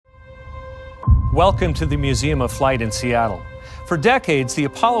Welcome to the Museum of Flight in Seattle. For decades, the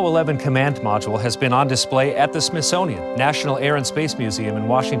Apollo 11 command module has been on display at the Smithsonian National Air and Space Museum in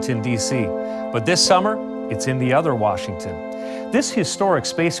Washington, D.C. But this summer, it's in the other Washington. This historic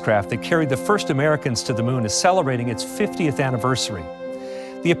spacecraft that carried the first Americans to the moon is celebrating its 50th anniversary.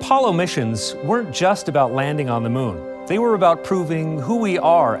 The Apollo missions weren't just about landing on the moon. They were about proving who we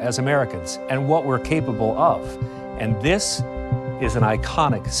are as Americans and what we're capable of. And this is an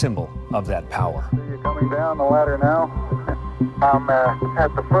iconic symbol of that power. You're coming down the ladder now. I'm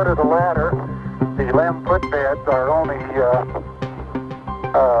at the foot of the ladder. The 11 footbeds are only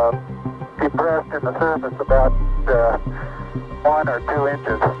depressed in the surface about 1 or 2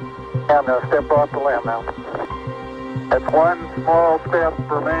 inches. I'm going to step off the limb now. That's one small step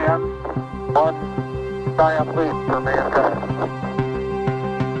for man, one giant leap for mankind.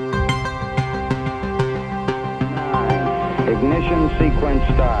 Ignition sequence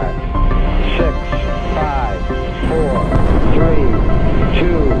starts. 6, 5, 4, 3, 2,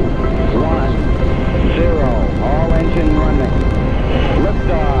 1, 0. All engine running.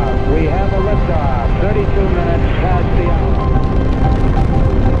 Liftoff. We have a liftoff. 32 minutes past the hour.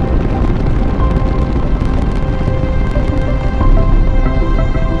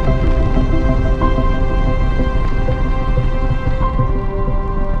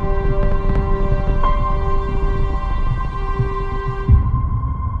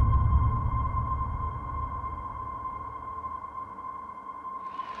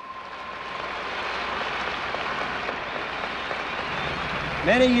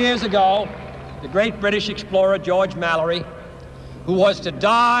 Many years ago, the great British explorer George Mallory, who was to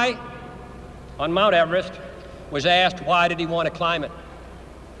die on Mount Everest, was asked why did he want to climb it.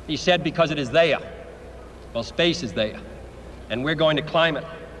 He said, because it is there. Well, space is there, and we're going to climb it.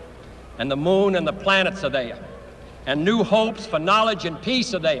 And the moon and the planets are there, and new hopes for knowledge and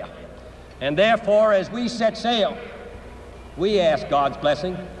peace are there. And therefore, as we set sail, we ask God's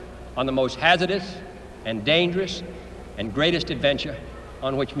blessing on the most hazardous and dangerous and greatest adventure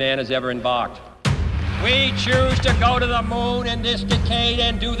on which man has ever embarked. We choose to go to the moon in this decade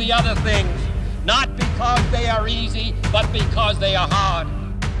and do the other things, not because they are easy, but because they are hard.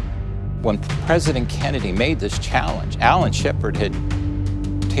 When President Kennedy made this challenge, Alan Shepard had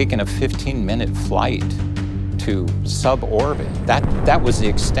taken a 15-minute flight to suborbit. That was the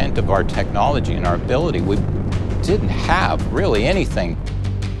extent of our technology and our ability. We didn't have really anything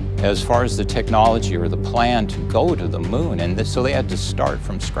as far as the technology or the plan to go to the moon, and so they had to start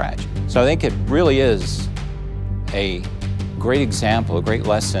from scratch. So I think it really is a great example, a great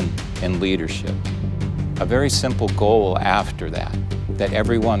lesson in leadership. A very simple goal after that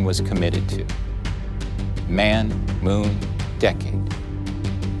everyone was committed to. Man, moon, decade.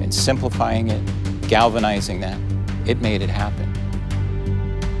 And simplifying it, galvanizing that, it made it happen.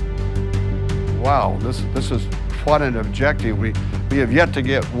 Wow, this is what an objective. We have yet to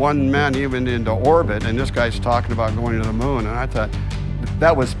get one man even into orbit, and this guy's talking about going to the moon, and I thought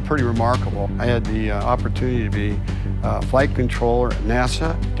that was pretty remarkable. I had the opportunity to be flight controller at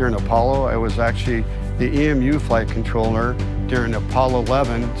NASA during Apollo. I was actually the EMU flight controller during Apollo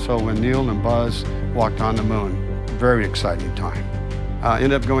 11, so when Neil and Buzz walked on the moon. Very exciting time.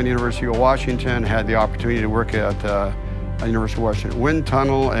 Ended up going to the University of Washington, had the opportunity to work at University of Washington wind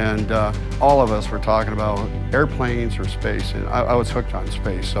tunnel, and all of us were talking about airplanes or space, and I was hooked on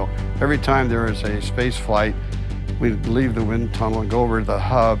space. So every time there was a space flight, we'd leave the wind tunnel and go over to the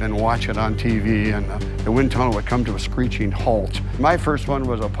hub and watch it on TV, and the wind tunnel would come to a screeching halt. My first one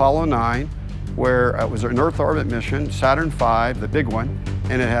was Apollo 9, where it was an Earth orbit mission, Saturn V, the big one,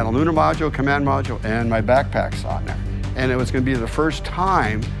 and it had a lunar module, command module, and my backpacks on there. And it was going to be the first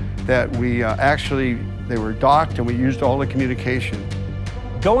time that we they were docked and we used all the communication.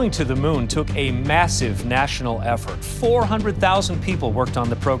 Going to the moon took a massive national effort. 400,000 people worked on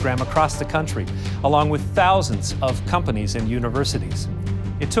the program across the country, along with thousands of companies and universities.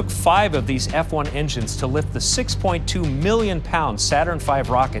 It took 5 of these F-1 engines to lift the 6.2 million pound Saturn V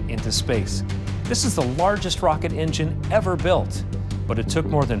rocket into space. This is the largest rocket engine ever built, but it took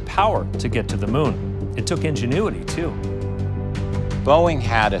more than power to get to the moon. It took ingenuity, too. Boeing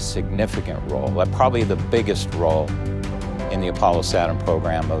had a significant role, probably the biggest role in the Apollo Saturn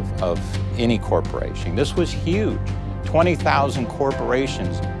program of any corporation. This was huge. 20,000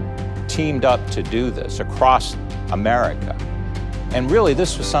 corporations teamed up to do this across America. And really,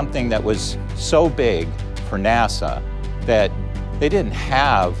 this was something that was so big for NASA that they didn't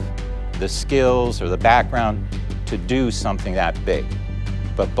have the skills or the background to do something that big.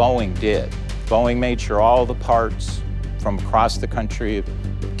 But Boeing did. Boeing made sure all the parts from across the country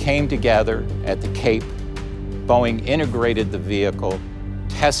came together at the Cape. Boeing integrated the vehicle,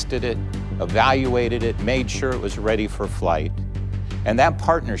 tested it, evaluated it, made sure it was ready for flight. And that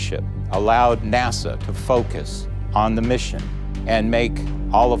partnership allowed NASA to focus on the mission and make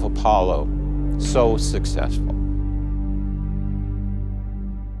all of Apollo so successful.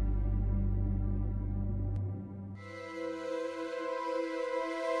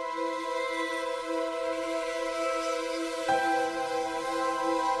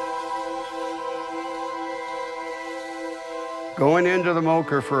 Going into the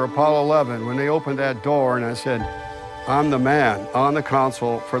Mocher for Apollo 11, when they opened that door and I said, I'm the man on the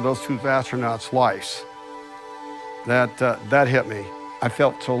console for those two astronauts' lives, that hit me. I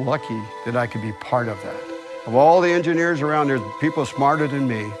felt so lucky that I could be part of that. Of all the engineers around there, people smarter than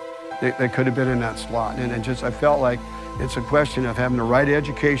me, they could have been in that slot. And I felt like it's a question of having the right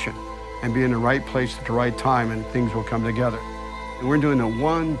education and being in the right place at the right time, and things will come together. And we're doing the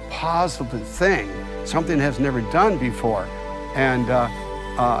one positive thing, something has never done before. And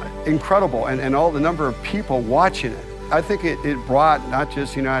incredible, and all the number of people watching it. I think it brought not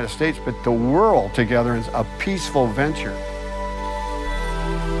just the United States, but the world together in a peaceful venture.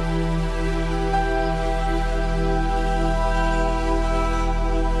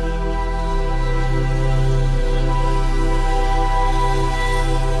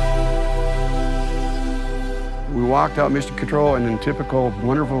 We walked out Mission Control, and in typical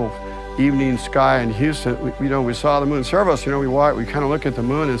wonderful evening sky in Houston, we saw the moon. Several of us, we kind of look at the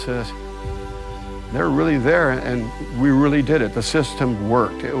moon and says, they're really there, and we really did it. The system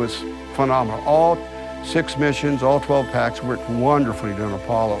worked. It was phenomenal. All 6 missions, all 12 packs worked wonderfully during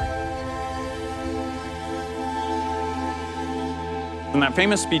Apollo. In that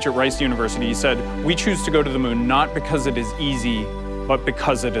famous speech at Rice University, he said, "We choose to go to the moon not because it is easy, but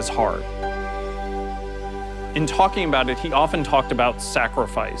because it is hard." In talking about it, he often talked about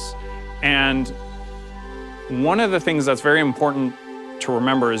sacrifice. And one of the things that's very important to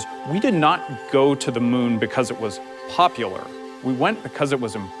remember is we did not go to the moon because it was popular. We went because it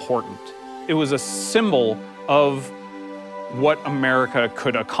was important. It was a symbol of what America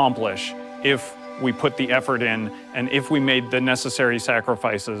could accomplish if we put the effort in and if we made the necessary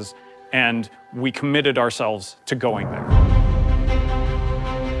sacrifices and we committed ourselves to going there.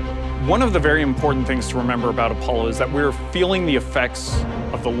 One of the very important things to remember about Apollo is that we're feeling the effects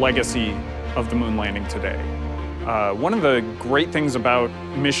of the legacy of the moon landing today. One of the great things about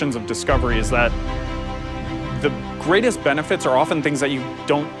missions of discovery is that the greatest benefits are often things that you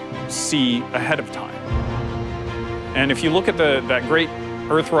don't see ahead of time. And if you look at that great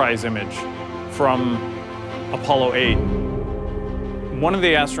Earthrise image from Apollo 8, one of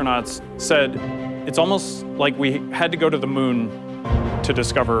the astronauts said, it's almost like we had to go to the moon to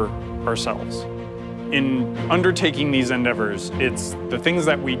discover ourselves. In undertaking these endeavors, it's the things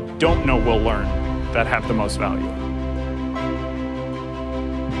that we don't know we'll learn that have the most value.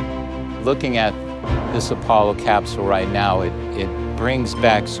 Looking at this Apollo capsule right now, it brings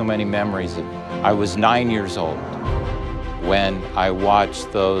back so many memories. I was 9 years old when I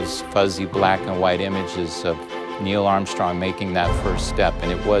watched those fuzzy black and white images of Neil Armstrong making that first step,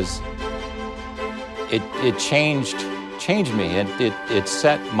 and it changed me. It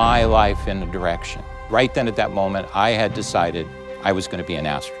set my life in a direction. Right then at that moment, I had decided I was going to be an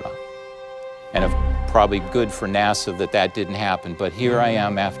astronaut. And probably good for NASA that didn't happen, but here I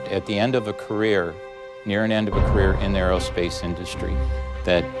am at the end of a career, near an end of a career in the aerospace industry,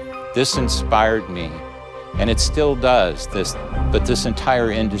 that this inspired me, and it still does, but this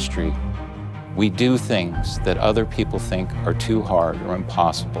entire industry, we do things that other people think are too hard or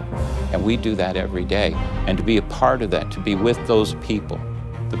impossible, and we do that every day. And to be a part of that, to be with those people,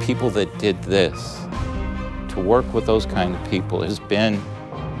 the people that did this, to work with those kind of people has been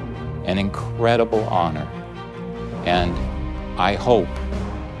an incredible honor. And I hope,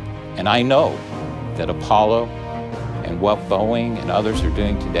 and I know, that Apollo and what Boeing and others are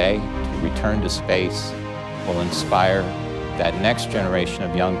doing today to return to space will inspire that next generation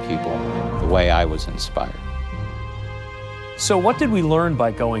of young people the way I was inspired. So what did we learn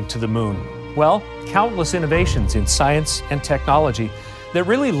by going to the moon? Well, countless innovations in science and technology that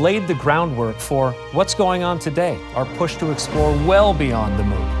really laid the groundwork for what's going on today, our push to explore well beyond the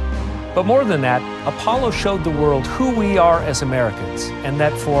moon. But more than that, Apollo showed the world who we are as Americans, and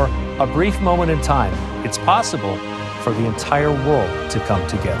that for a brief moment in time, it's possible for the entire world to come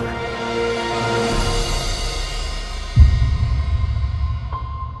together.